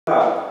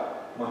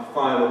about my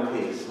final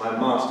piece, my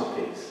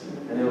masterpiece,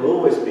 and it will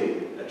always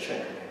be a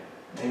checkmate.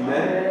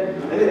 Amen?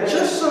 And it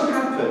just so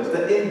happens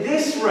that in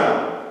this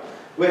realm,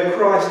 where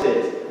Christ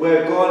is,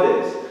 where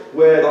God is,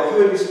 where the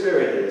Holy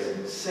Spirit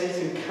is,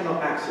 Satan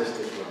cannot access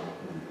this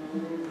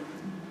realm.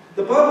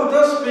 The Bible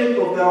does speak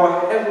of there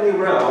are heavenly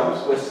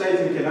realms where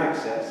Satan can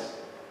access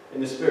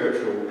in the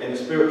spiritual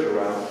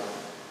realm,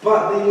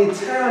 but the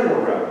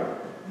eternal realm,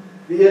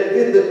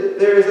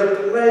 there is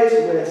a place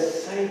where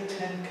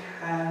Satan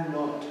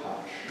cannot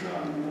touch.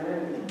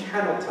 He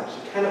cannot touch.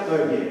 He cannot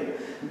go near.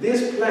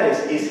 This place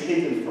is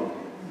hidden from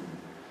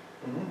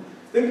him.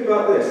 Think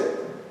about this.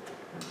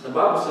 The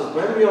Bible says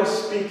when we are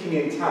speaking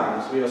in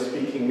tongues, we are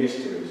speaking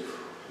mysteries.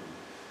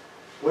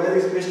 Where are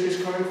these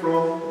mysteries coming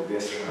from?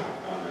 This realm.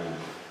 Amen.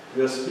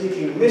 We are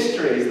speaking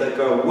mysteries that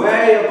go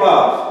way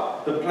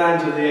above the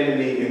plans of the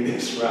enemy in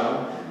this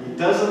realm. He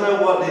doesn't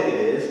know what it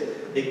is.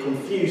 It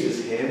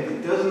confuses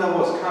him. He doesn't know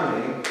what's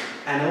coming.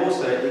 And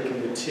also it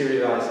can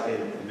materialize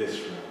in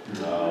this realm.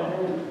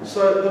 No.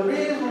 So the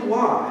reason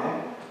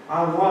why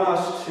I want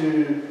us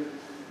to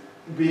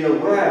be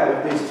aware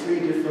of these three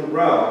different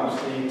realms,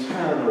 the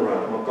eternal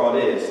realm, what God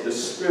is, the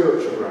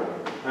spiritual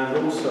realm, and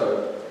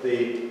also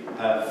the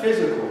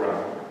physical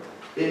realm,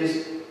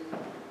 is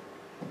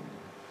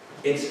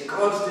it's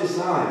God's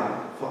desire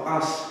for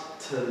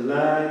us to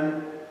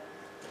learn,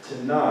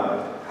 to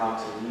know how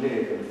to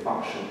live and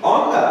function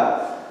on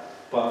earth,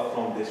 but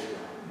from this realm.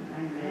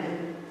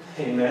 Amen.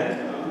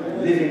 Amen.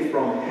 Amen. Living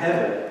from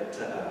heaven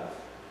to earth.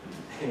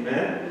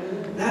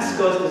 Amen. That's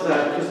God's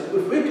desire, because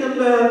if we can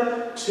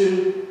learn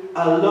to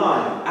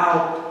align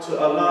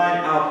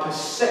our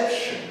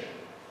perception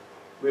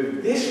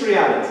with this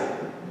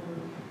reality,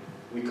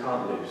 we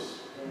can't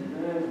lose.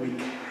 We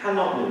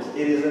cannot lose.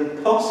 It is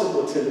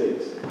impossible to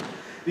lose.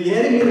 The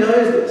enemy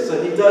knows this,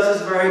 so he does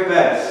his very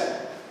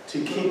best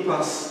to keep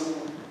us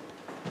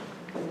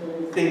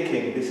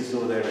thinking this is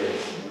all there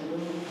is.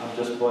 I'm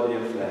just body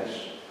and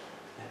flesh.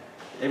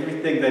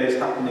 Everything that is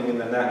happening in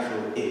the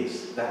natural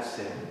is. That's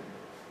it.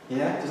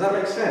 Yeah? Does that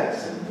make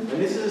sense? And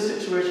this is a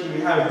situation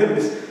we have in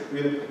this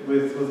with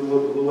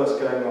what's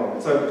going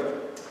on.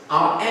 So,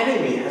 our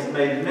enemy has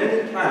made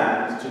many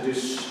plans to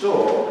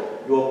distort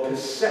your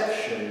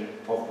perception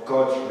of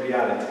God's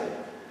reality.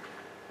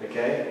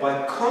 Okay?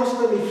 By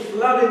constantly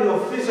flooding your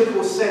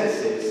physical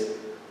senses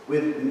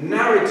with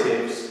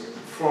narratives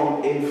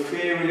from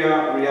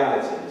inferior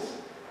realities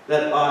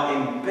that are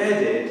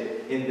embedded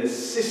in the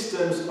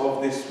systems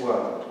of this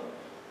world,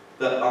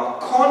 that are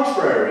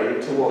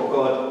contrary to what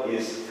God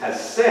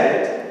has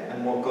said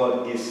and what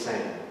God is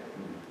saying.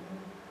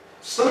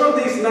 Some of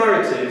these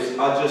narratives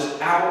are just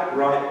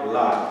outright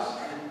lies.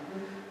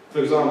 For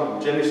example,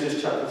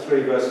 Genesis chapter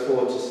 3, verse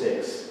 4 to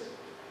 6.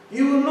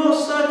 You will not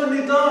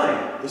certainly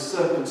die, the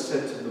serpent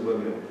said to the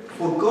woman.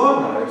 For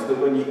God knows that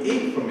when you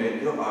eat from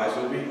it, your eyes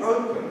will be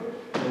open,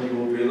 and you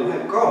will be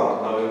like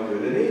God, knowing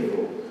good and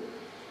evil.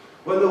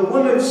 When the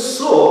woman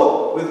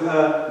saw with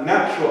her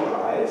natural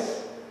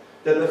eyes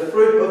that the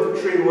fruit of the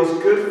tree was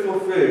good for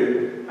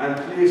food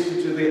and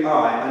pleasing to the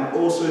eye and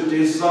also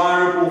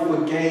desirable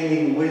for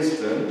gaining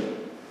wisdom,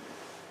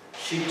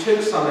 she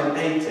took some and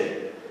ate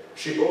it.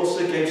 She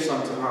also gave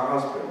some to her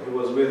husband who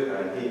was with her,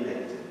 and he ate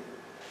it.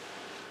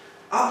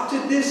 Up to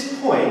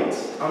this point,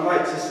 I'd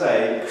like to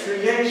say,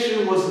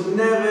 creation was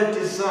never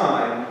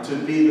designed to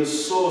be the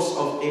source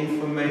of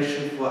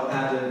information for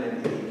Adam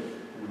and Eve.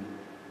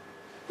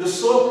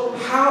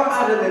 How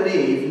Adam and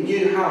Eve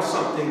knew how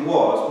something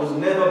was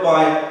never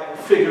by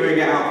figuring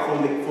it out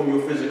from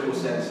your physical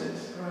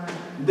senses.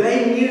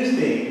 They knew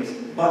things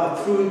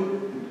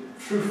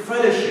through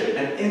fellowship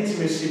and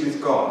intimacy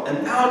with God.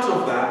 And out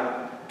of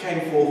that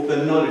came forth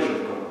the knowledge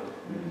of God.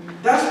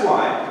 That's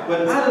why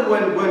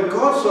when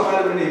God saw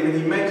Adam and Eve and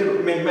he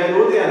made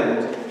all the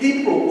animals,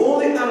 he brought all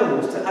the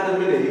animals to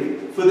Adam and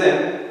Eve for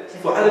them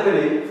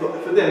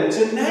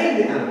to name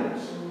the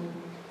animals.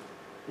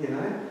 You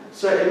know?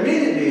 So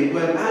immediately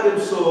when Adam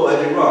saw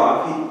a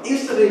giraffe, he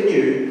instantly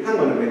knew, hang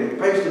on a minute,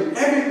 based on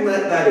everything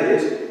that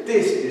is,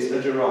 this is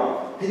a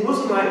giraffe. He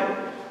wasn't like,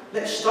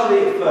 let's study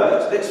it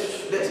first,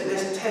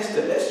 let's test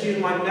it, let's use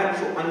my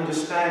natural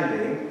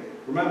understanding.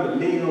 Remember,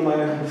 lean on my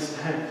own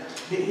understanding.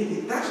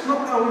 That's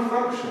not how we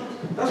function.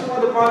 That's why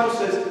the Bible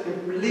says,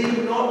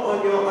 lean not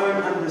on your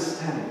own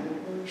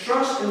understanding.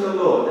 Trust in the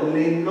Lord and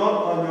lean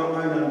not on your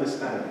own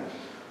understanding.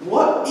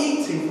 What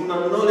eating from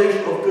the knowledge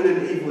of good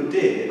and evil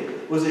did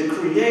was it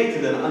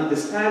created an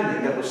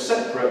understanding that was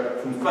separate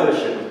from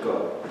fellowship with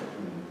God.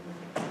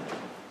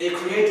 It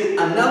created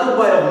another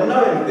way of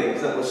knowing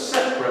things that was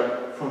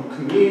separate from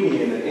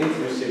communion and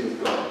intimacy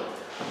with God.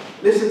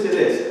 Listen to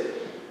this.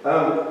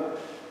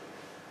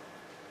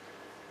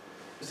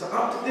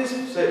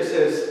 It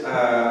says,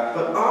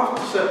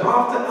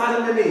 after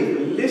Adam and Eve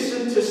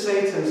listened to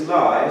Satan's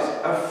lies,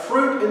 a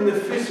fruit in the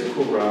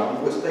physical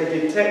realm, which they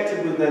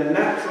detected with their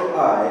natural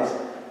eyes,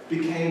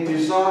 became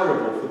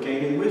desirable for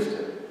gaining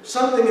wisdom.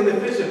 Something in the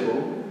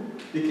physical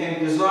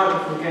became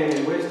desirable for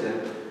gaining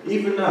wisdom,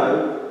 even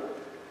though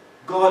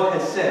God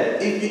had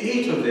said, if you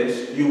eat of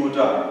this, you will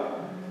die.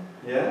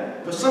 Yeah?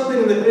 But something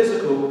in the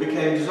physical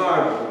became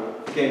desirable,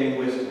 gaining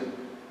wisdom.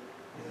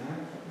 You know?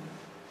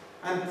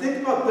 And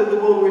think about the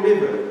world we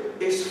live in.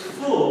 It's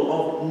full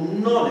of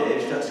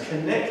knowledge that's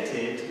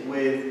connected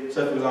with,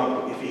 so for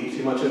example, if you eat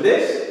too much of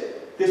this,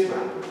 this will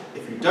happen.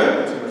 If you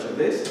don't eat too much of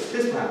this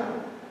will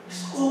happen.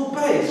 It's all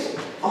based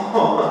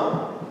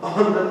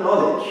on the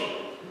knowledge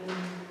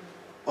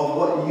of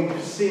what you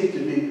perceive to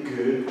be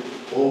good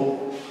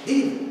or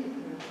evil.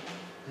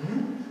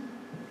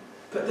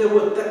 But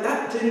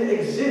that didn't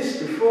exist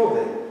before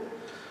then.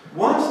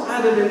 Once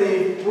Adam and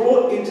Eve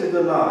brought into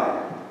the lie,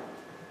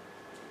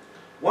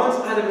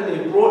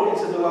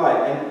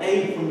 and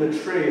ate from the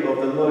tree of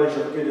the knowledge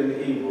of good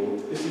and evil,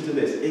 listen to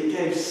this, it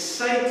gave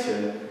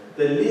Satan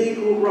the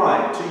legal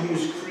right to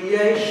use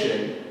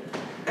creation,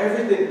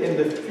 everything in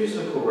the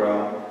physical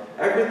realm,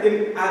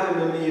 everything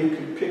Adam and Eve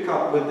could pick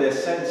up with their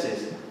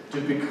senses,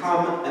 to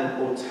become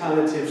an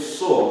alternative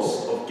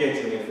source of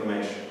getting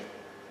information.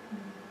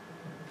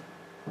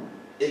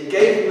 It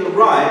gave them the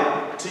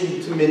right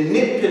to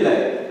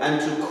manipulate and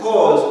to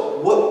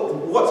cause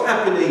what's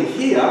happening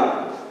here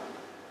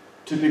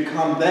to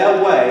become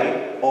their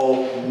way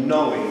of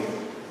knowing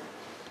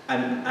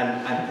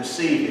and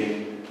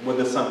perceiving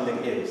whether something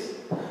is.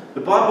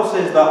 The Bible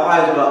says their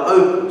eyes were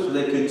open, so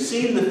they could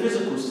see in the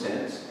physical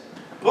sense,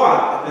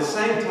 but at the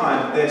same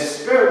time, their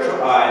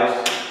spiritual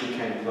eyes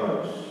became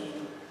closed.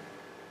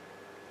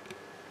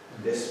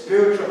 Their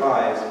spiritual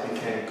eyes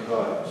became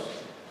closed.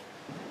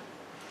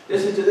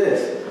 Listen to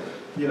this.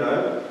 You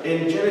know,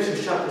 in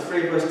Genesis chapter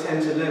 3, verse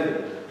 10 to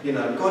 11, you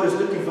know, God is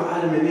looking for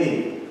Adam and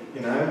Eve,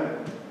 you know,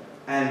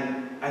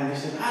 and he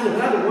said,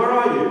 Adam, where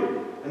are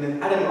you? And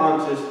then Adam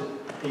answered,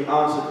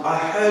 I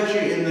heard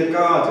you in the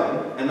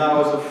garden, and I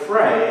was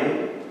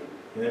afraid,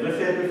 you never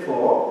feared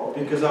before,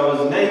 because I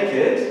was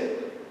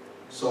naked,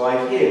 so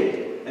I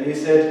hid. And he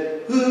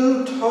said,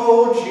 who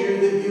told you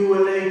that you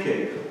were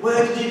naked?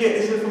 Where did you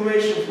get this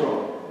information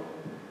from?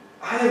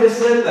 I never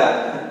said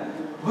that.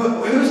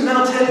 Who's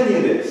now telling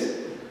you this?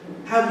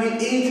 Have you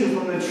eaten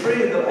from the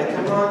tree that I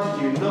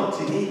commanded you not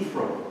to eat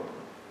from?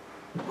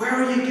 Where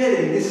are you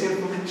getting this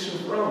information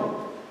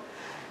from?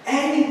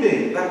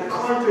 Anything that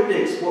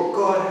contradicts what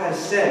God has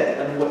said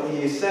and what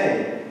He is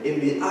saying, in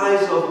the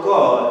eyes of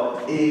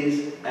God,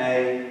 is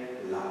a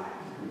lie.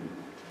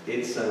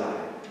 It's a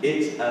lie.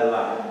 It's a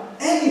lie.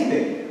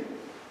 Anything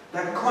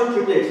that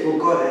contradicts what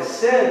God has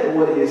said or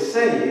what He is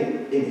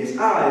saying, in His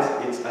eyes,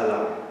 it's a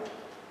lie.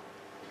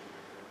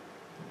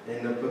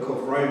 In the book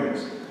of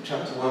Romans,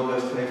 chapter 1,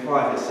 verse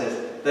 25, it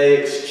says, they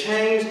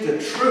exchanged the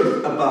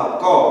truth about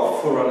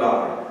God for a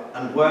lie,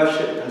 and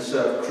worship and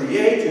serve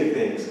created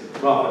things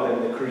rather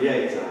than the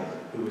Creator,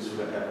 who is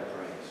forever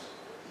praised.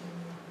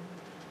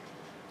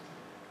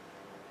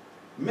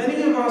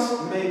 Many of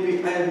us may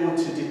be able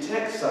to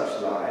detect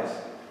such lies,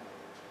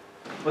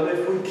 but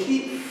if we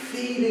keep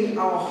feeding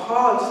our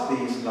hearts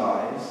these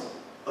lies,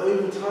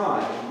 over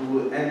time we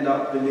will end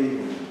up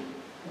believing them.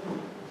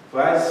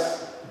 For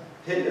as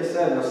Hitler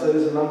said, and I've said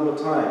this a number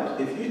of times,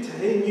 he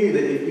knew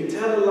that if you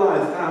tell a lie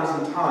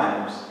 1,000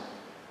 times,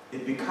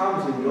 it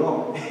becomes in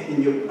your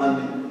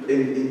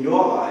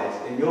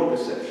eyes, in your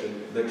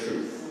perception, the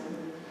truth.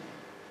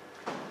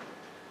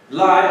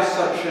 Lies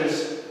such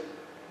as,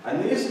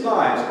 and these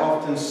lies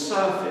often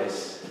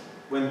surface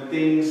when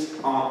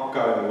things aren't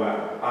going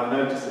well. I've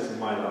noticed this in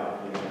my life,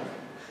 you know.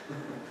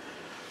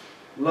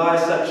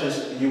 Lies such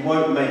as, you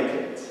won't make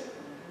it.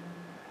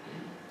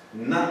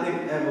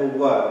 Nothing ever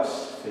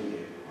works for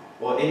you.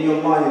 Or in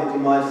your mind, you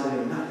might say,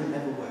 nothing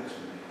ever works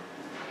for me.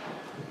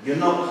 You're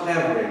not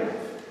clever enough.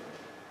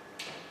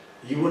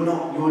 You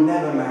will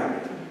never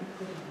marry.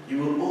 You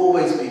will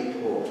always be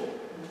poor.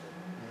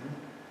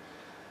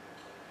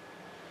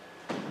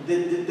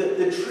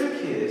 The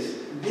trick is,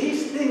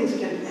 these things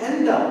can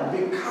end up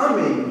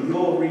becoming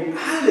your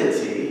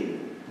reality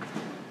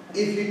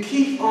if you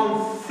keep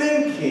on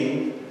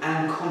thinking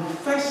and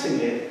confessing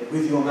it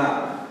with your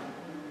mouth.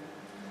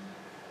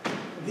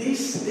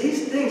 These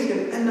things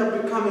can end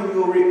up becoming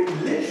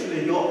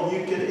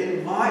you can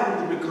invite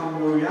them to become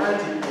your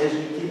reality as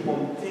you keep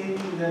on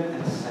thinking them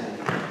and saying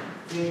them.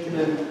 Thinking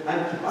them. And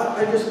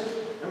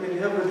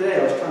the other day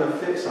I was trying to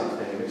fix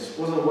something and it just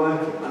wasn't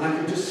working, and I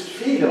could just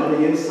feel it on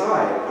the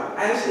inside.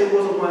 As it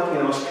wasn't working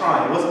and I was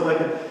trying, it wasn't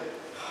working,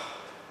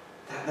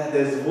 that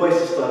there's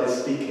voices started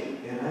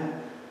speaking, you know?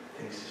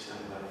 Things just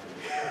don't work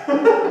for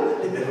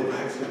me. It never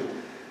works for me.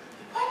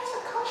 Where does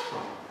that come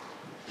from?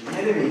 The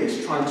enemy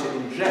is trying to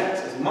inject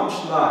as much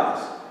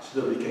lies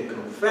so that we can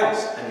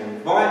confess and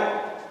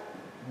invite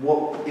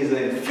what is an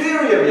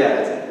inferior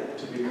reality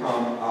to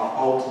become our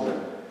ultimate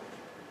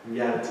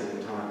reality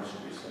in time,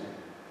 should we say.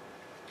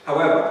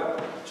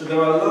 However, so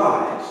there are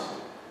lies,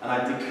 and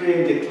I decree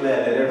and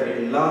declare that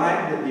every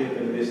lie that you've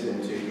been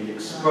listening to be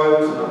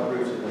exposed and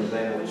uprooted in the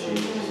name of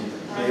Jesus.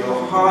 May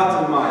your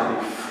heart and mind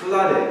be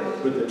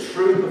flooded with the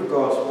truth of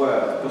God's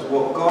word, because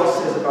what God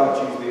says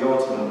about you is the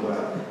ultimate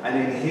word. And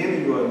in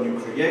Him you are a new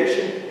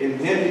creation, in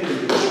Him you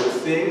can do all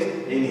things,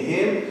 in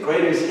Him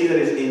greater is He that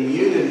is in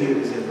you than He that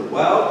is in the world.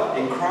 world.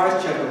 In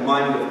Christ, you have the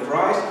mind of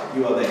Christ.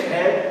 You are the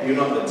head, you're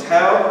not the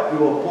tail.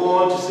 You are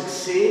born to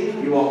succeed.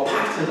 You are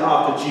patterned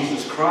after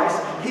Jesus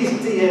Christ. His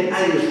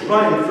DNA is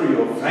running through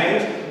your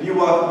veins. You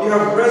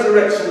have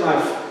resurrection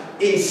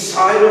life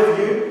inside of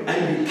you,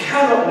 and you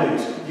cannot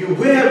lose. You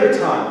win every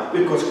time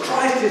because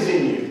Christ is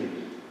in you,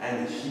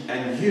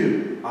 and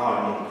you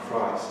are in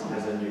Christ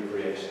as a new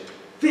creation.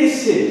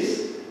 This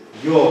is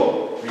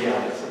your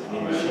reality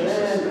in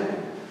Jesus'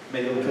 name.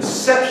 May your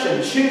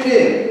perception tune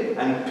in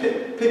and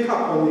pick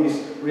up on these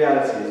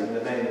realities in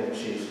the name of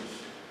Jesus.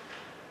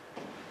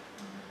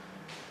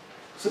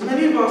 So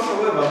many of us,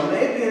 however,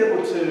 may be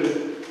able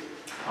to,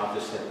 I've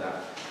just said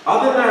that.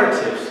 Other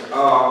narratives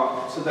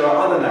are, so there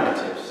are other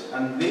narratives,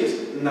 and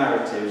these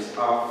narratives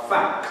are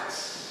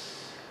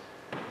facts.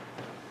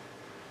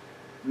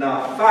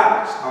 Now,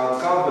 facts are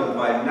governed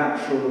by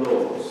natural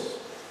laws.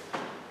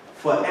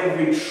 For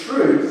every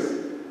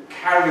truth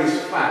carries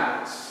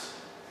facts,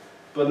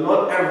 but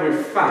not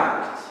every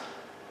fact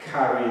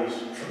carries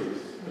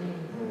truth.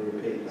 I'm going to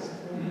repeat that.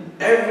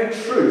 Every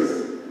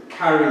truth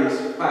carries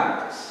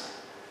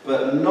facts,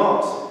 but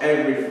not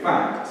every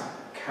fact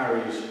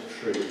carries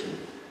truth.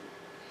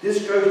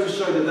 This goes to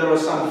show that there are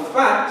some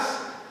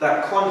facts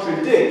that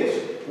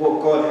contradict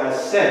what God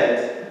has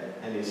said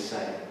and is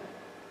saying.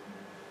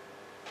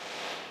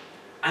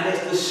 And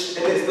it's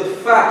the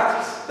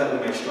facts that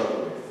we may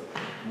struggle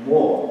with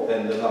more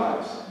than the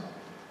lies.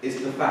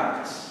 It's the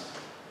facts.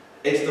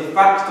 It's the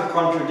facts that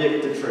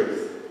contradict the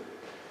truth.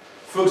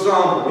 For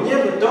example, when you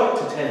have a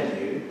doctor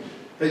telling you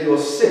that you're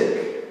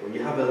sick, or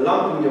you have a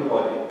lump in your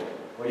body,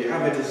 or you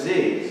have a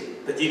disease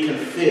that you can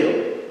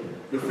feel,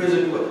 your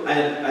physical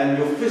and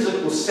your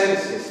physical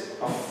senses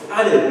are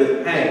flooded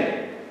with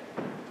pain,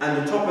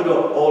 and to top it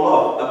all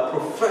off, a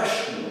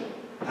professional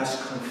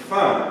has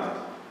confirmed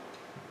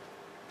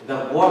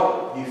that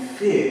what you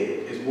fear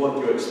is what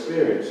you're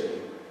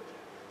experiencing.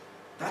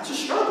 That's a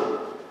struggle.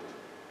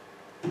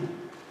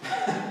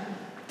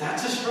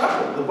 That's a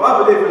struggle. The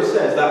Bible even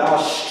says that our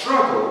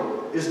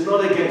struggle is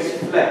not against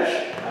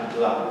flesh and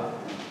blood.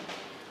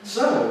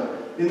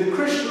 So, in the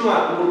Christian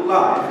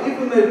life,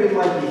 even though we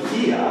might be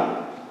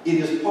here, it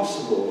is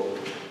possible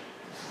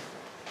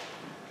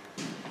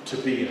to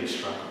be in a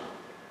struggle.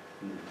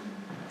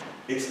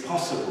 It's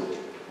possible.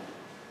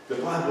 The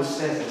Bible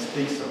says and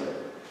speaks of it.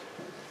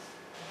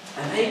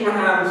 And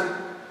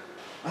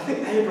I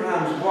think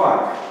Abraham's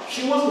wife,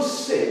 she wasn't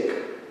sick,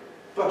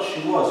 but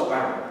she was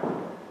barren.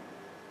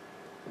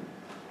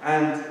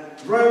 And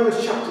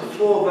Romans chapter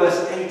 4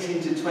 verse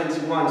 18 to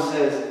 21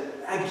 says,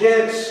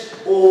 against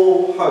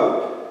all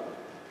hope,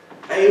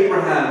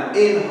 Abraham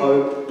in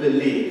hope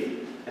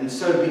believed, and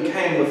so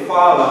became the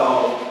father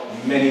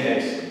of many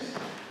nations,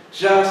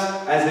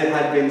 just as it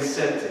had been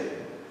said to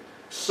him,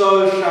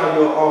 so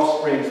shall your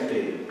offspring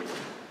be.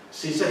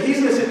 See, so he's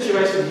in a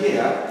situation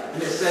here,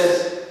 and it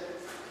says,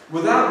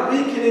 without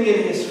weakening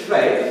in his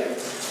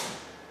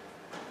faith,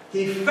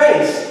 he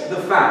faced the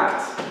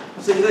fact.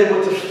 So he was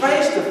able to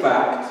face the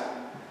fact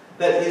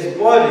that his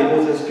body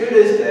was as good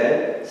as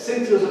dead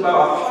since he was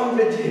about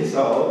 100 years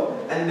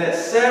old, and that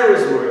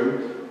Sarah's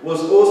womb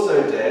was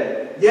also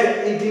dead,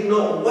 yet he did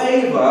not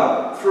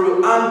waver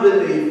through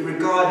unbelief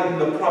regarding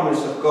the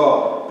promise of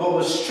God, but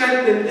was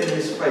strengthened in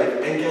his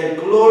faith and gave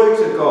glory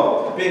to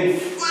God, being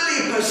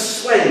fully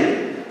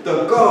persuaded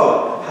that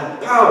God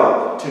had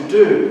power to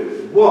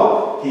do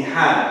what he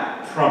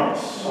had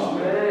promised.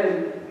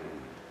 Amen.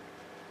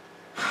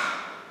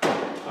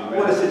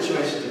 What a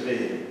situation to be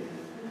in.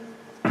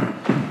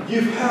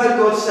 You've heard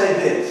God say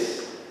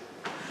this,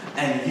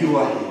 and you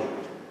are here.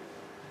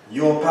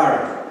 You're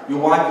barren. Your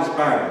wife is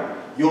barren.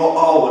 You're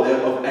old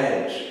of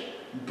age.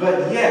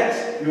 But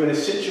yet, you're in a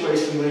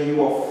situation where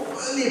you are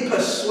fully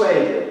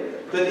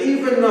persuaded that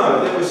even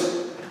though there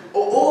was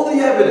all the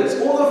evidence,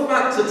 all the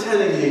facts are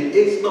telling you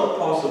it's not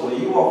possible,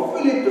 you are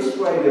fully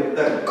persuaded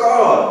that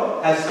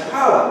God has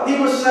power. He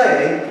was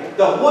saying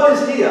that what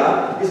is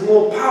here is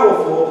more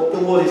powerful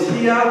than what is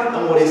here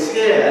and what is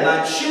here. And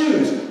I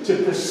choose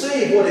to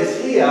perceive what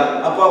is here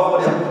above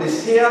what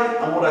is here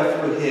and what I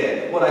feel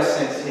here, what I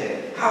sense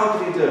here. How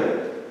did he do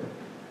it?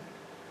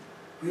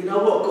 You know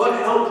what?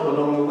 God helped him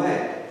along the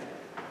way.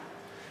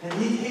 And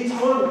he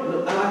told him,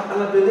 and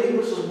I believe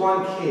this is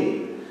one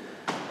key.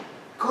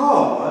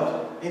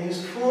 God, in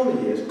his former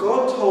years,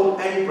 God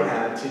told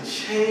Abraham to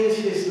change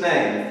his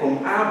name from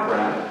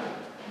Abram,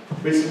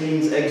 which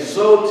means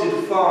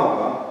exalted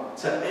father,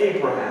 to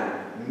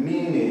Abraham,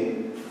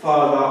 meaning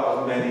father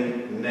of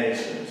many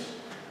nations.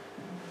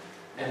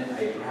 And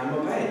Abraham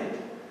obeyed.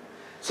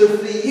 So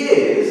for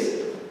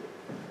years,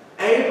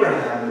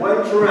 Abraham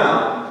went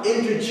around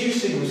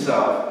introducing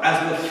himself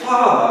as the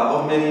father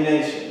of many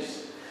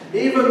nations,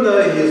 even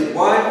though his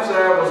wife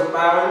Sarah was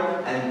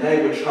barren and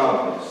they were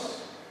childless.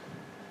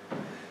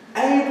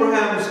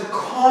 Abraham's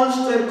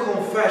constant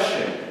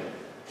confession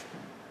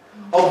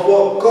of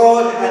what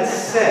God had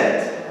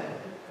said,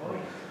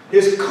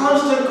 his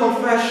constant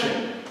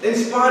confession, in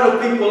spite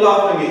of people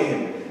laughing at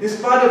him, in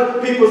spite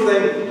of people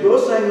saying, you're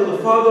saying you're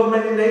the father of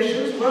many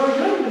nations? Well,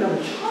 you don't even have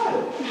a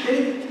child.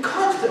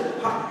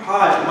 Constant,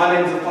 Hi, my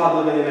name is the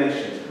father of many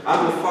nations.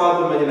 I'm the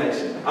father of many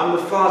nations. I'm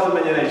the father of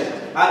many nations.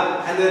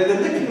 And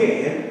they're looking at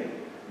him,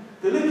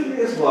 they're looking at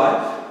his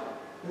wife,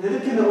 and they're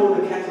looking at all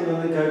the cattle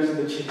and the goats and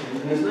the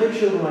chickens, and there's no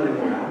children running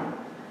around.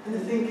 And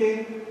they're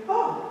thinking,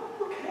 oh,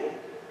 okay.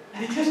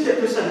 And he just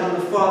kept saying, I'm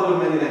the father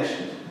of many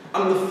nations.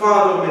 I'm the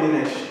father of many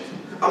nations.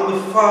 I'm the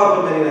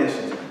father of many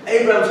nations.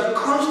 Abraham's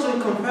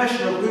constant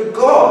confession of who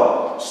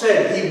God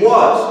said he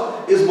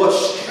was is what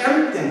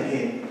strengthened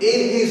him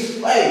in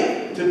his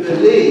faith to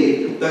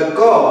believe that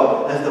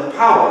God has the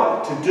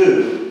power to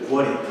do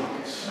what he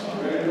promised.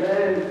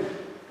 Amen.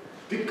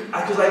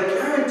 Because I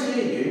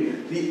guarantee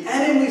you, the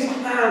enemy's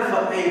plan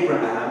for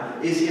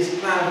Abraham is his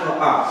plan for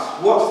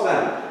us. What's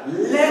that?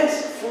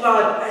 Let's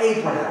flood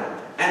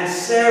Abraham and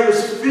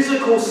Sarah's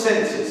physical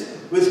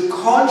senses with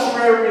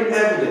contrary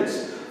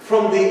evidence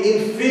from the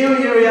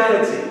inferior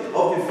reality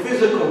of the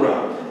physical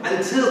realm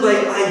until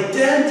they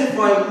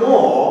identify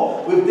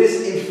more with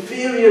this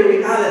inferior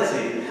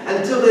reality,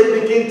 until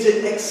they begin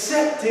to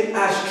accept it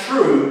as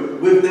true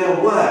with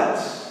their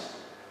words.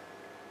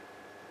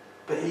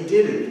 But he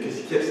didn't, because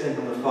he kept saying,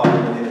 I'm the father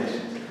of many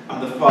nations.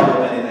 I'm the father of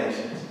many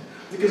nations.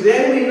 Because the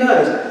enemy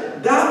knows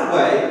that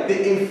way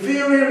the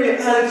inferior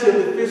reality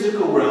of the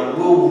physical realm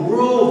will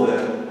rule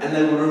them and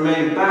they will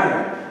remain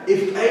barren.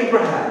 If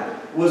Abraham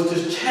was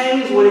to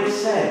change what he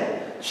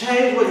said,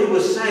 change what he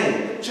was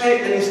saying,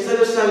 and instead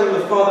of saying I'm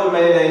the father of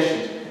many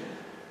nations,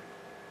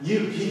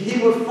 he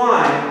would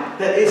find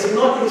that it's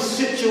not his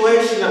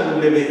situation that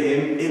would limit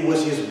him, it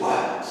was his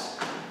words.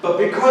 But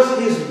because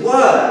his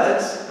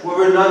words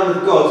were in line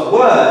with God's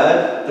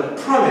word,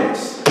 the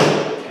promise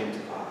came to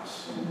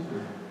pass.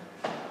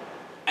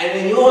 And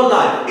in your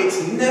life,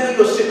 it's never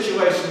your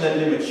situation that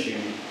limits you,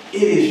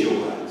 it is your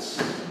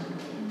words.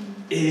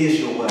 It is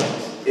your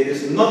words. It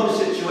is not the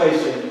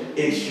situation,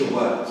 it's your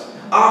words.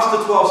 Ask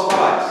the 12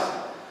 spies.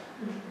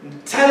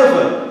 10 of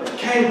them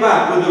came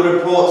back with a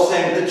report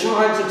saying the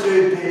giants are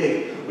too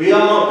big. We are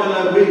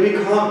not going to, we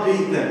can't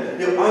beat them.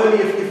 If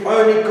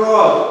only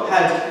God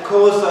had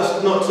caused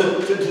us not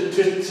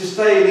to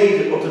stay in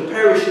Egypt or to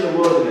perish in the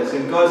wilderness.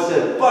 And God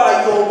said,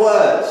 by your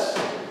words,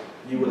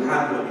 you will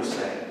have what you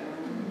say.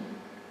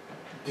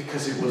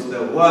 Because it was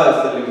their words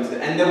that limited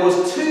it. And there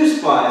was 2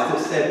 spies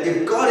that said,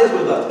 if God is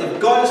with us, if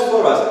God is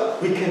for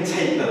us, we can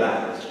take the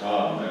land.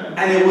 Oh,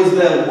 and it was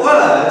their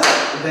words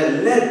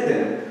that led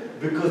them,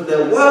 because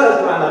their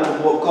words ran up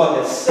with what God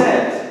had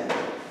said.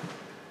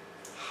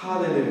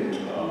 Hallelujah.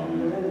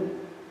 Oh,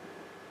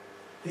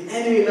 the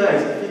enemy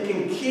knows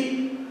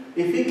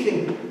if he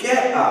can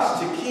get us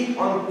to keep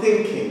on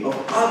thinking of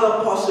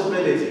other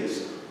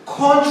possibilities,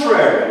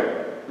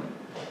 contrary,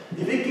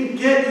 if he can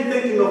get you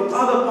thinking of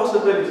other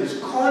possibilities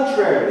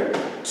contrary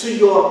to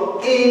your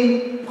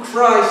in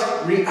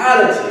Christ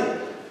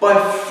reality, by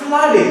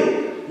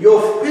flooding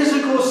your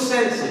physical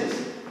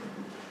senses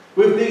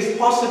with these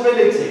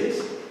possibilities,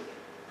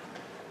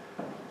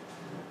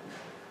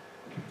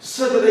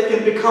 so that they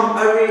can become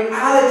a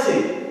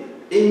reality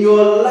in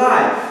your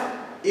life.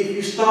 If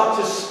you start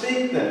to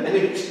speak them and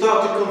if you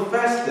start to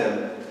confess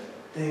them,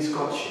 then he's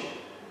got you.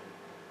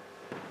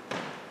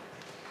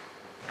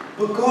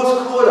 But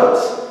God's called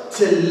us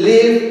to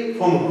live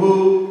from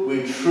who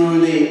we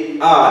truly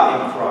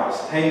are in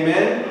Christ.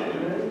 Amen?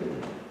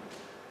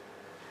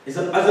 As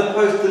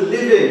opposed to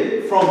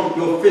living from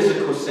your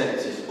physical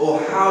senses or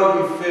how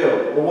you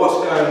feel or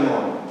what's going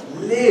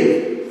on.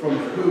 Live from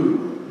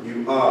who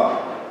you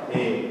are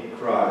in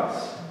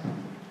Christ.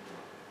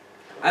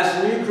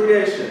 As new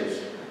creations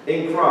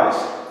in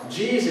Christ,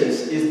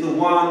 Jesus is the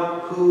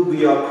one who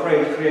we are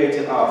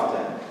created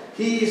after.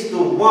 He is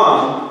the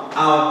one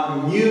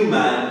our new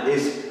man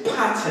is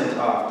patterned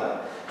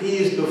after. He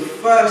is the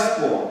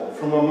firstborn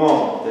from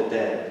among the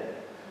dead.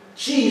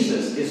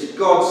 Jesus is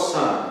God's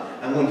Son.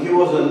 And when he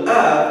was on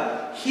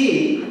earth,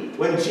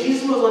 when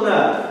Jesus was on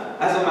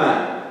earth as a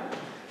man,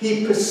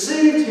 he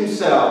perceived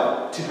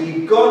himself to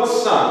be God's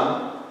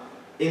Son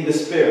in the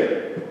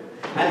Spirit.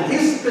 And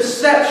his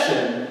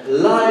perception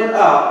lined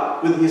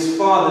up with his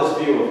Father's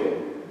view of him.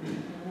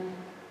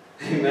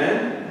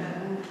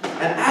 Amen?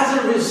 And as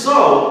a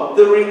result,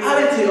 the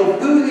reality of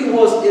who he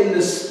was in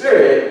the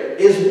Spirit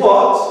is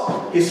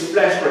what his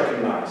flesh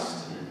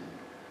recognized.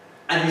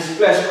 And his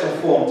flesh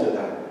conformed to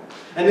that.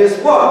 And it's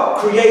what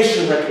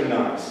creation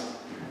recognized.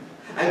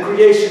 And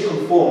creation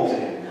conformed to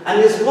him. And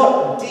it's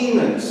what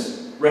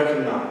demons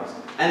recognized.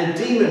 And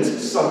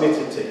demons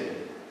submitted to him.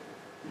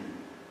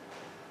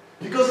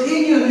 Because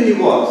he knew who he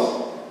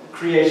was,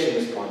 creation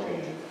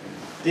responded.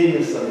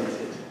 Demons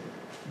submitted.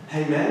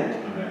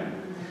 Amen?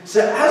 Amen?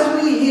 So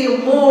as we hear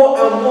more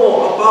and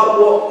more about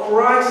what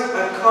Christ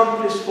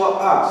accomplished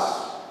for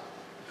us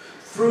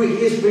through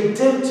his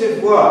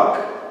redemptive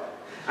work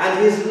and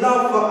his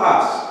love for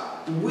us,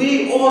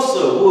 we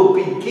also will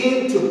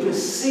begin to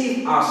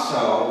perceive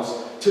ourselves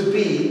to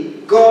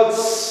be God's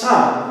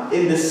Son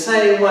in the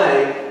same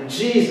way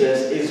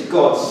Jesus is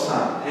God's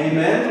Son.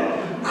 Amen?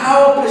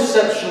 Our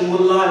perception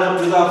will line up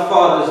with our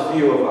Father's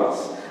view of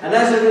us. And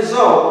as a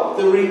result,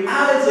 the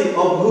reality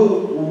of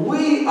who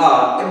we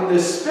are in the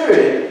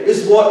Spirit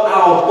is what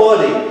our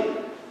body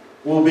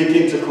will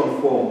begin to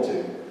conform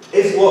to.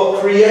 It's what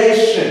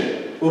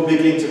creation will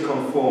begin to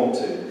conform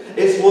to.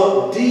 It's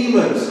what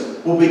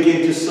demons will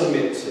begin to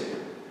submit to.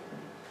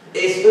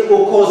 It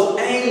will cause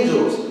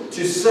angels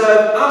to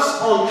serve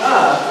us on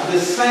earth the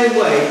same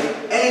way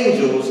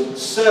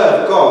angels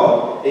serve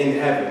God in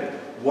heaven.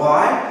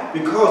 Why?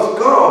 Because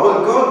God,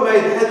 when God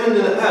made heaven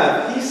and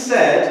earth, He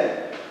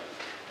said,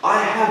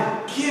 I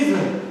have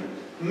given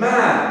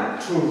man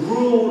to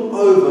rule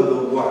over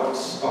the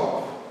works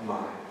of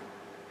my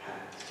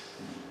hands.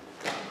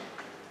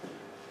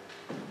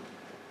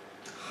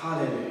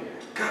 Hallelujah.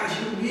 God,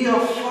 we are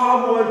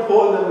far more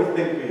important than we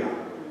think we are.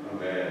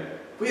 Amen.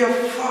 We are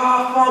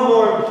far, far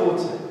more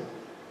important.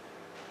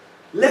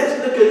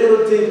 Let's look a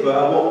little deeper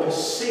at what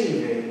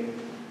perceiving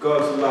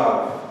God's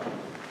love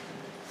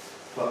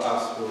for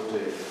us will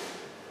do.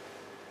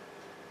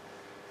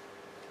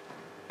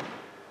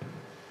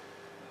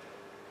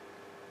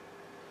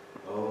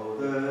 Oh,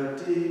 the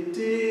deep,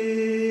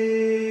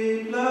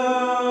 deep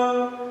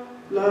love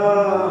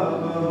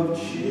of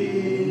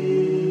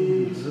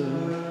Jesus,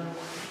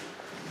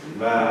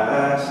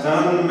 vast,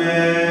 unmeasured,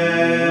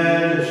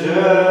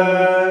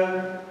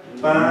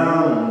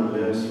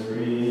 boundless,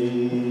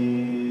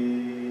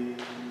 free,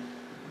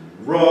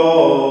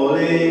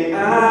 rolling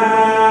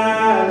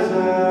as a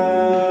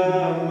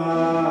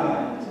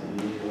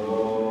mighty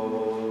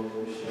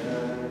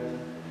ocean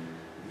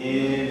in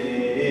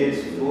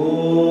its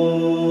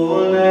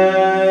fullness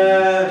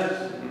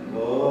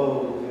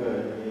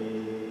over me.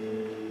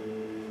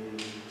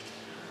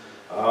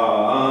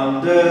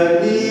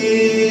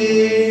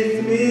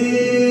 Underneath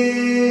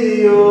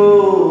me,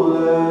 all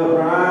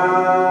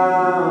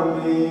around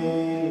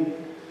me,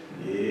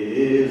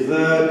 is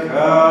the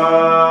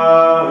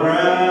current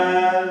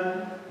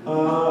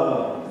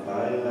of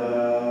thy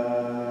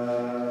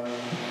love,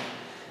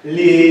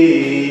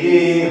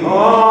 leading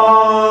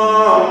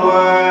onward,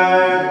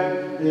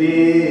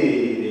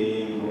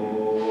 leading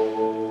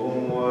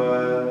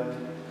homeward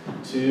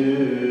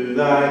to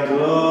thy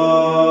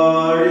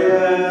glorious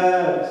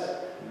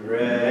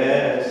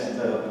rest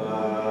above.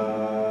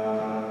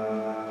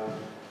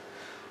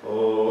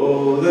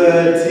 Oh,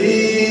 the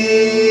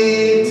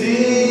deep,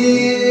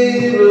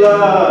 deep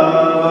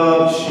love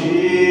of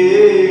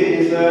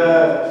Jesus,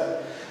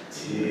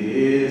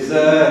 'tis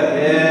a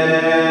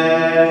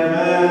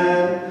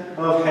heaven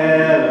of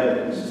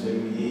heavens to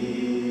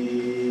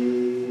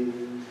me,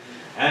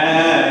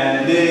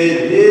 and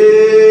it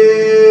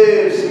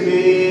lifts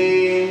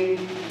me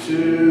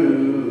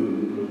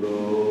to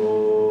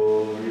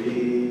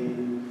glory,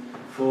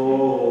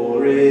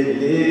 for it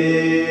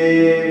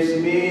lifts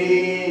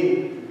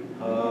me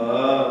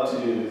up to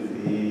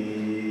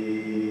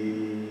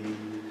thee.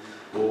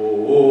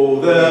 Oh,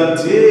 the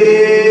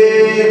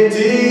deep,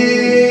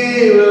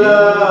 deep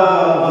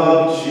love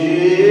of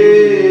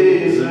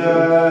Jesus,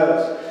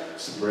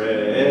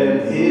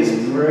 spread His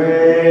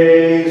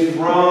praise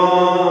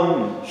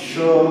from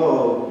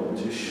shore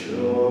to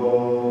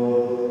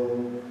shore.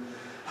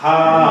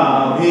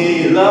 How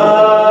He loveth,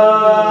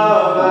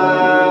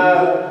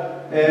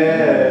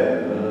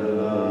 ever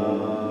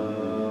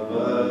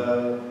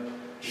loveth,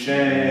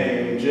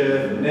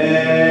 changeth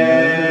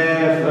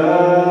never,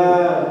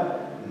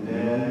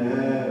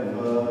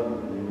 never.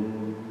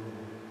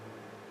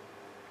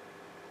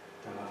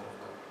 The love of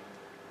God.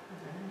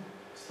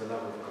 It's the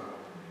love of God.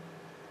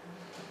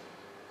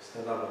 It's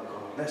the love of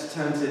God. Let's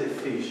turn to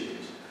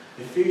Ephesians.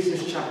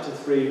 Ephesians chapter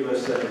 3,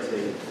 verse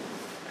 17.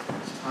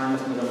 Time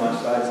is not on my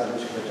side, so I'm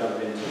just going to jump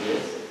into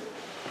this.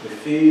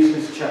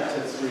 Ephesians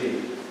chapter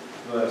 3,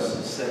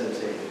 verse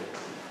 17.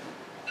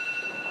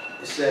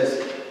 It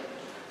says,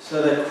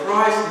 so that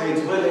Christ may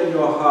dwell in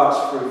your hearts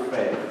through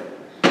faith.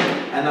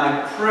 And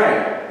I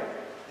pray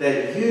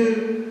that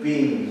you,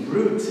 being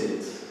rooted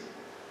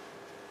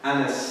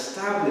and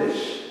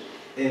established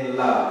in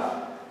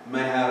love,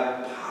 may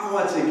have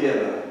power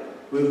together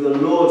with the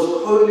Lord's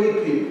holy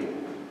people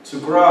to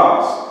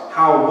grasp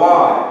how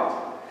wide,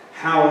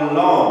 how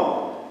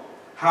long,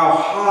 how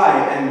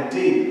high and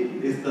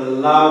deep is the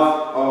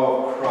love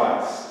of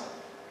Christ,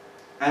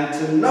 and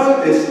to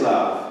know this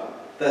love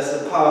that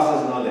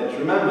surpasses knowledge.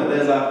 Remember,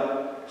 there's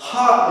a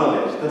heart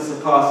knowledge that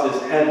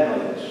surpasses head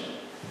knowledge.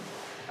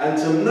 And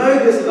to know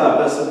this love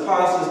that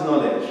surpasses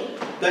knowledge,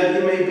 that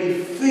you may be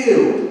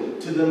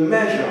filled to the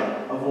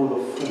measure of all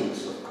the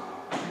fullness of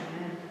God.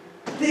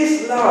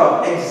 This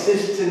love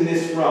exists in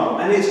this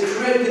realm, and it's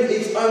created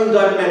its own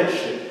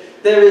dimension.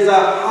 There is a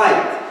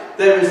height,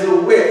 there is a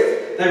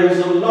width, there is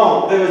a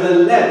long, there is a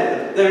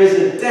length, there is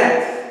a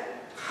depth.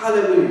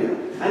 Hallelujah.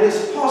 And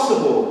it's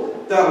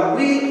possible that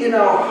we in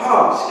our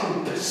hearts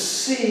can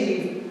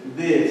perceive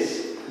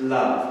this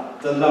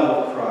love, the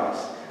love of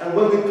Christ. And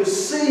when we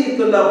perceive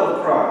the love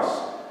of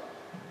Christ,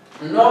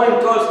 knowing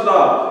God's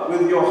love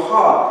with your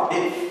heart,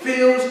 it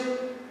fills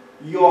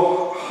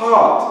your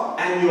heart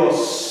and your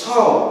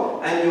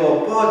soul and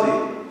your body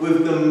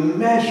with the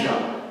measure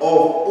of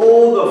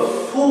all the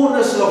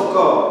fullness of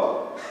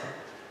God.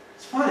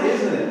 It's funny,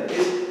 isn't it?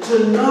 It's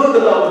to know the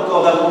love of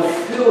God that will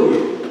fill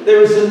you.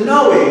 There is a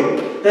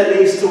knowing that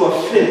leads to a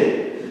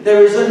filling.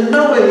 There is a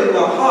knowing in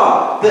the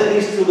heart that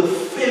leads to the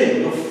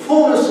filling, the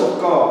fullness of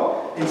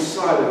God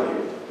inside of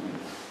you.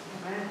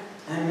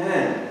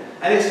 Amen.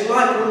 And it's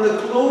like when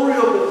the glory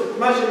of the,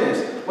 imagine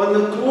this, when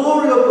the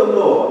glory of the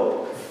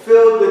Lord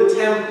filled the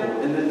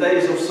temple in the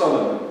days of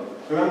Solomon.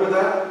 Remember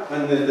that?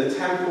 When the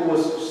temple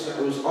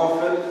was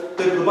offered?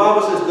 The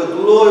Bible says the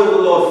glory of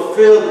the Lord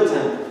filled the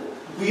temple.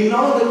 We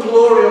know the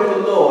glory of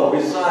the Lord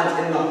resides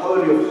in the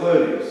Holy of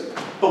Holies.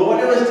 But when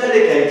it was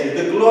dedicated,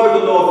 the glory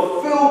of the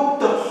Lord filled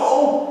the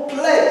whole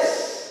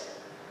place.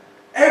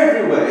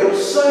 Everywhere. It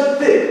was so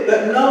thick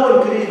that no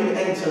one could even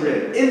enter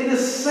in. In the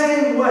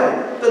same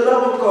way, the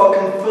love of God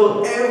can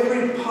fill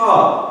every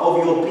part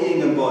of your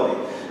being and body.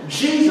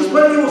 Jesus,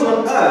 when he was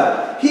on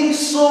earth, he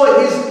saw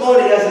his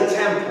body as a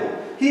temple.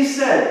 He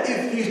said,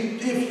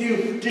 if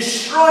you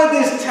destroy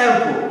this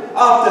temple,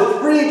 after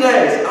 3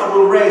 days, I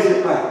will raise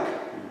it back.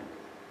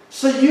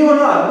 So you and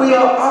I,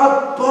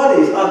 our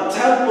bodies are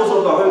temples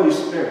of the Holy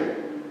Spirit.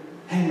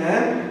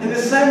 Amen? In the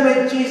same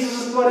way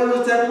Jesus' body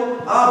was a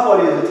temple, our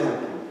body is a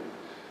temple.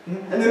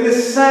 And in the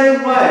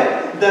same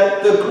way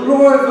that the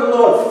glory of the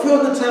Lord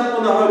filled the temple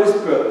in the Holy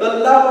Spirit, the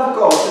love of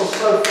God can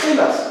so fill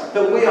us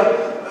that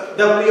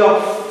we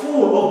are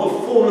full of the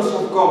fullness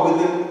of God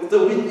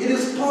within. It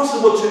is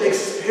possible to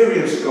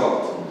experience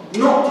God.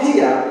 Not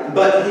here,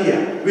 but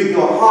here. With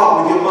your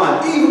heart, with your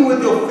mind, even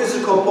with your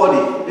physical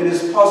body, it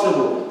is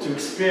possible to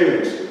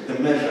experience the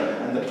measure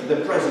and the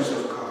presence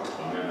of God.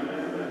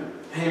 Amen.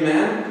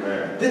 Amen.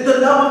 Amen. The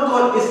love of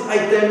God is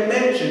a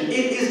dimension.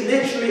 It is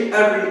literally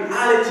a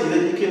reality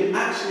that you can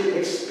actually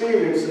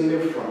experience and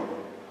live from.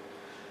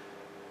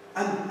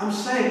 And I'm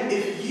saying,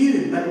 if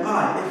you and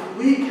I, if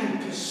we can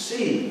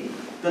perceive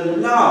the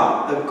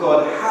love that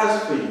God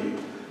has for you,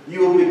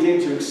 you will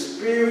begin to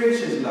experience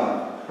his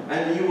love.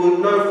 And you will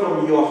know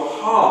from your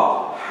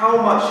heart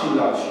how much he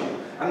loves you.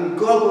 And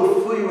God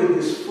will fill you with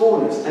his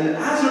fullness. And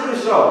as a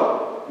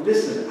result,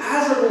 listen,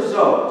 as a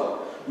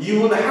result, you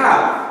will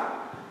have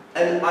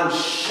an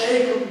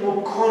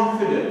unshakable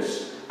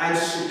confidence and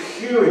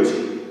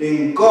security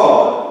in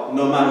God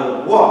no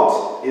matter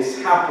what is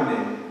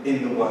happening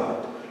in the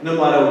world. No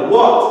matter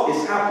what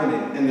is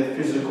happening in the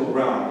physical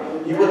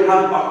realm. You will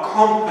have a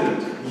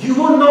confidence. You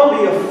will not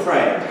be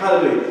afraid.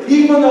 Hallelujah.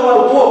 Even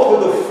though I walk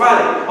through the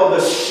valley of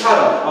the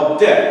shadow of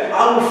death,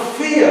 I will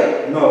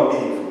fear no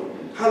evil.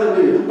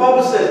 Hallelujah. The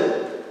Bible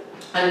says,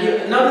 and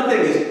another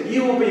thing is,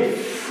 you will be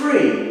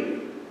free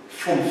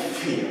from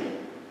fear.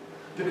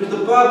 Because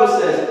the Bible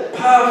says,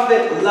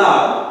 perfect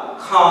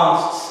love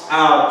casts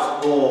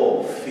out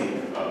all fear.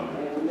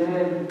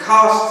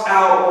 Casts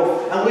out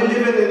all, and we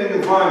live in an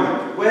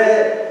environment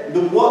where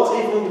what's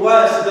even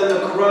worse than the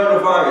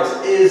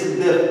coronavirus is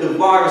the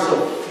virus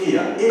of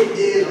fear. It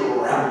is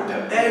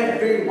rampant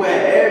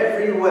everywhere.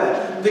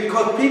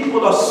 Because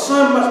people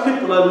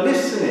are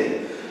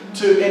listening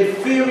to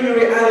inferior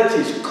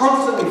realities,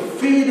 constantly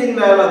feeding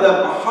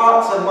their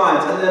hearts and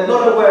minds, and they're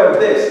not aware of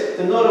this,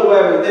 they're not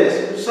aware of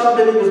this. Some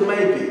believers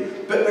may be,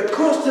 but they're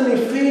constantly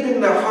feeding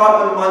their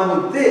heart and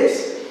mind with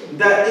this,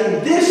 that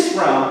in this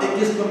realm it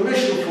gives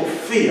permission for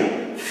fear.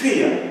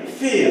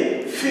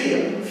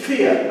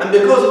 And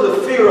because of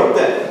the fear of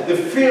death, the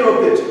fear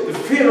of this, the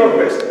fear of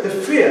rest, the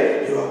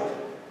fear,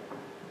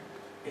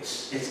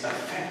 it's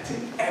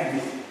affecting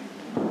everything.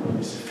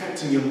 It's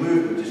affecting your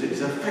movement,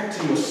 it's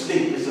affecting your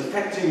sleep, it's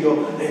affecting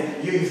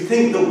you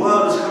think the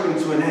world is coming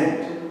to an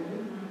end.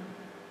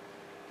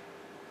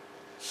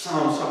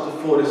 Psalms chapter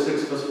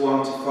 46 verse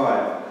 1 to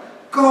 5.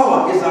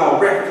 God is our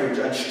refuge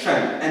and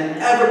strength, and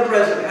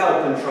ever-present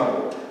help in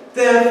trouble.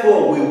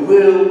 Therefore we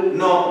will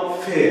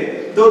not fear.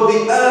 Though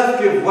the earth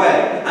give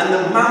way, and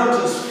the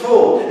mountains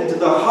fall into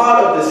the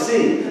heart of the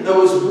sea,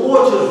 though its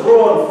waters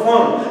roar and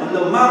foam, and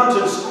the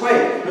mountains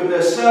quake with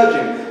their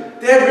surging,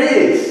 there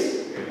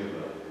is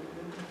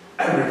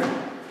a river,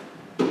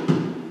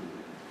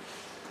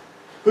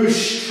 whose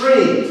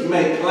streams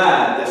make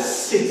glad the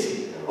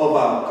city of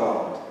our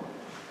God.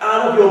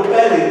 Out of your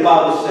belly, the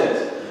Bible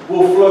says,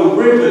 will flow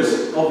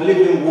rivers of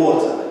living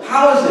water.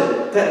 How is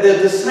it that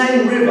the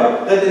same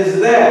river that is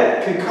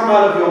there can come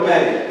out of your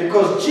belly?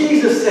 Because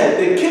Jesus said,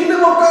 the kingdom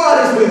of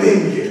God is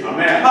within you.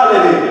 Amen.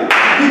 Hallelujah.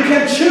 You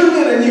can tune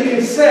in and you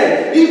can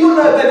say, even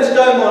though that is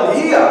going on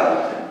here,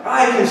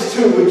 I can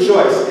still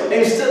rejoice.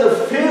 Instead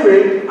of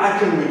fearing, I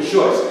can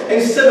rejoice.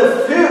 Instead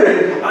of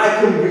fearing, I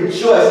can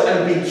rejoice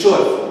and be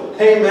joyful.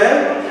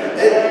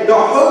 Amen. The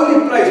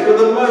holy place where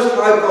the Most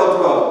High God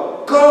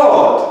dwells.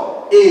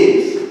 God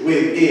is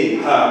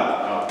within her.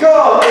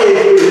 God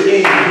is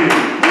within you.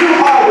 You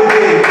are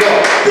within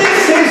God.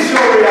 This is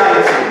your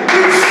reality.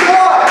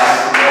 Rejoice.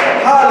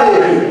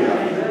 Hallelujah.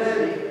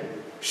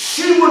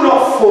 She will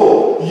not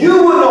fall. You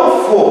will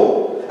not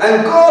fall.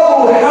 And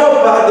God will help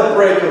her at the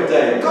break of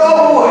day.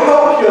 God will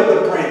help you at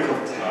the break of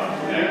day.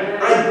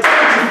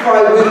 Identify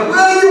with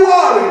where you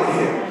are in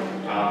Him.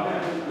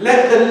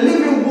 Let the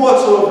living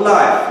water of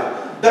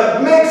life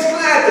that makes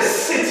glad the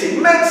city,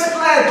 makes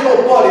glad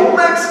your body,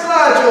 makes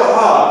glad your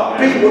heart,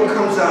 be what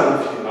comes out of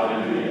you.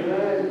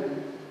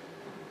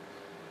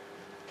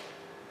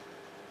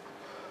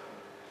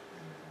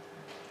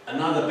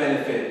 Another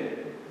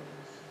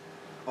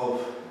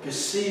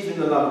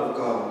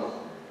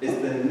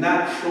is the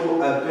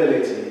natural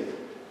ability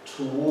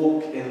to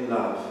walk in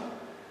love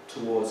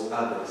towards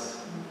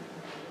others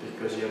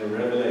because you have a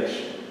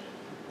revelation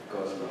of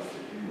God's love for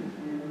you.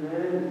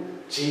 Amen.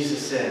 Jesus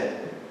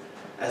said,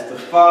 as the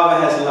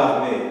Father has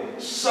loved me,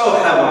 so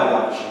have I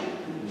loved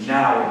you.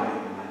 Now in me,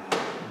 my love.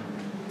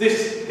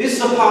 This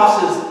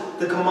surpasses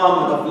the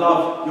commandment of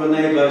love your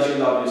neighbour as you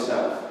love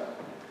yourself.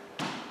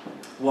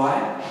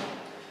 Why?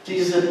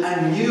 Jesus said,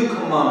 a new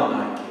commandment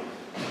I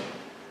give.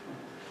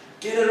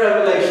 Get a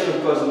revelation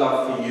of God's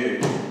love for you,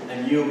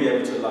 and you'll be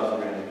able to love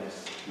your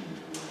enemies.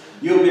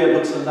 You'll be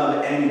able to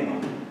love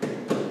anyone,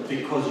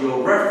 because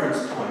your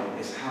reference point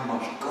is how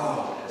much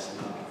God has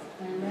loved.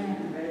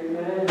 Amen.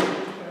 Amen.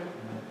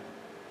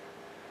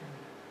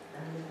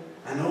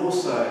 And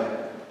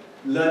also,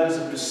 learn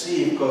to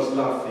perceive God's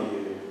love for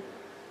you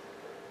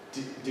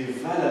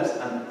develops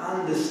an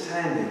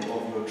understanding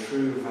of your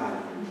true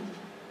value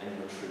and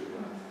your true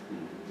worth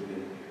within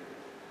you.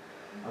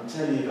 I'm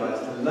telling you guys,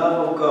 the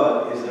love of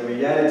God is a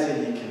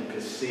reality you can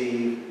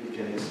perceive, you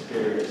can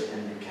experience,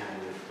 and you can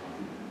live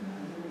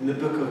from. In the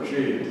book of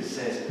Jude, it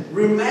says,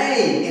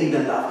 remain in the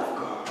love of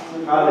God.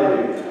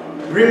 Hallelujah.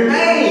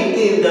 Remain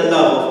in the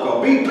love of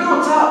God. Be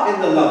built up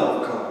in the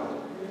love of God.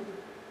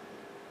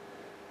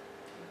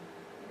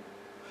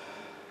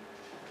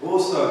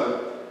 Also,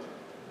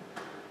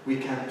 we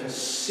can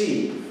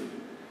perceive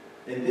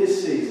in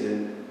this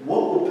season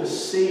what we're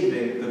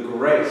perceiving the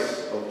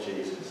grace of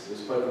Jesus. We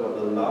spoke about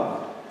the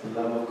love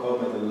of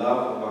God and the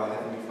love of our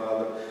Heavenly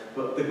Father.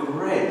 But the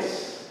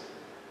grace,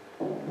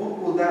 what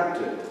will that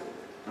do?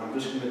 I'm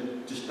just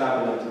going to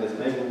dabble into this.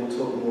 Maybe we'll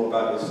talk more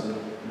about this in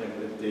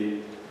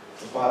the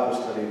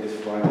Bible study this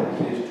Friday.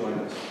 Please join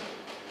us.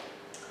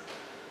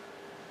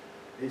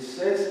 It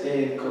says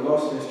in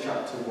Colossians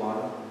chapter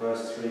 1,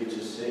 verse 3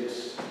 to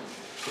 6.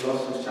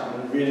 Colossians chapter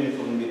 1, reading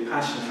from the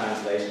Passion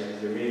Translation,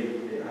 as you read,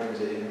 it hangs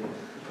it in.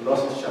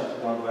 Colossians chapter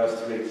 1, verse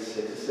 3 to 6.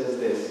 It says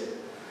this.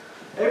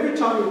 Every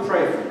time we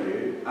pray for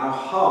you, our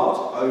hearts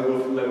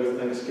overflow with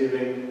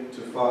thanksgiving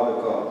to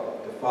Father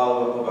God, the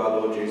Father of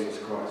our Lord Jesus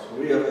Christ. For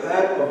we have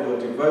heard of your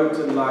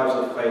devoted lives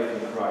of faith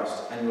in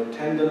Christ and your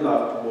tender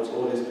love towards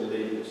all his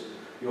believers.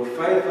 Your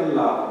faith and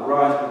love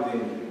rise within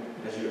you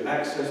as you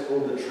access all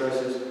the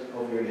treasures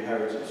of your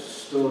inheritance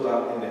stored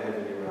up in the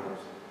heavenly realms.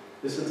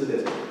 Listen to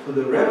this. For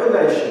the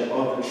revelation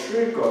of the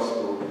true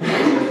gospel is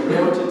as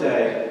real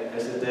today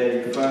as the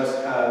day you first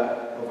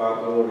heard of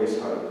our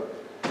glorious hope.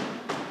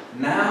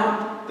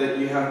 Now that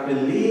you have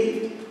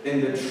believed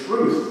in the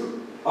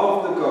truth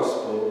of the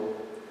gospel,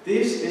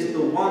 this is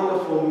the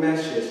wonderful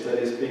message that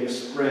is being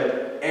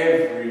spread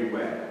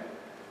everywhere,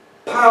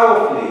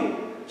 powerfully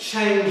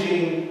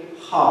changing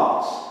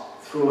hearts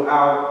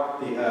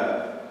throughout the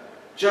earth,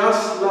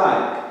 just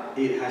like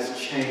it has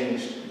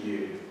changed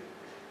you.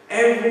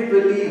 Every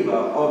believer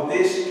of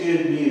this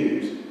good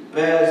news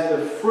bears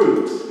the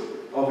fruit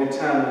of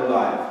eternal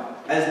life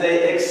as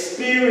they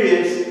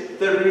experience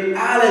the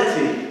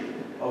reality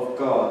of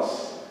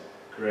God's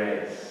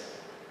grace.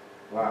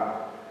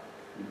 Wow.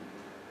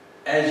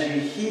 As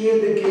you hear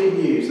the good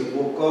news of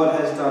what God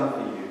has done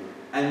for you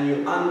and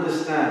you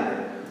understand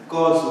it,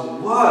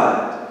 God's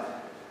word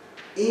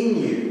in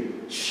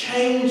you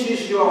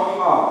changes your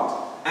heart,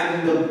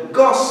 and the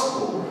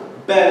gospel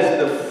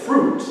bears the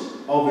fruit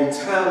of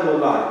eternal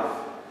life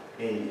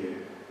in you.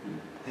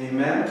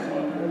 Amen?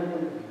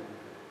 Amen.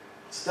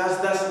 So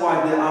that's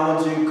why I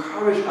want to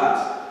encourage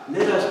us.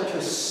 Let us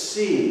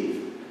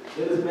perceive.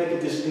 Let us make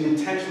an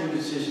intentional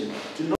decision to not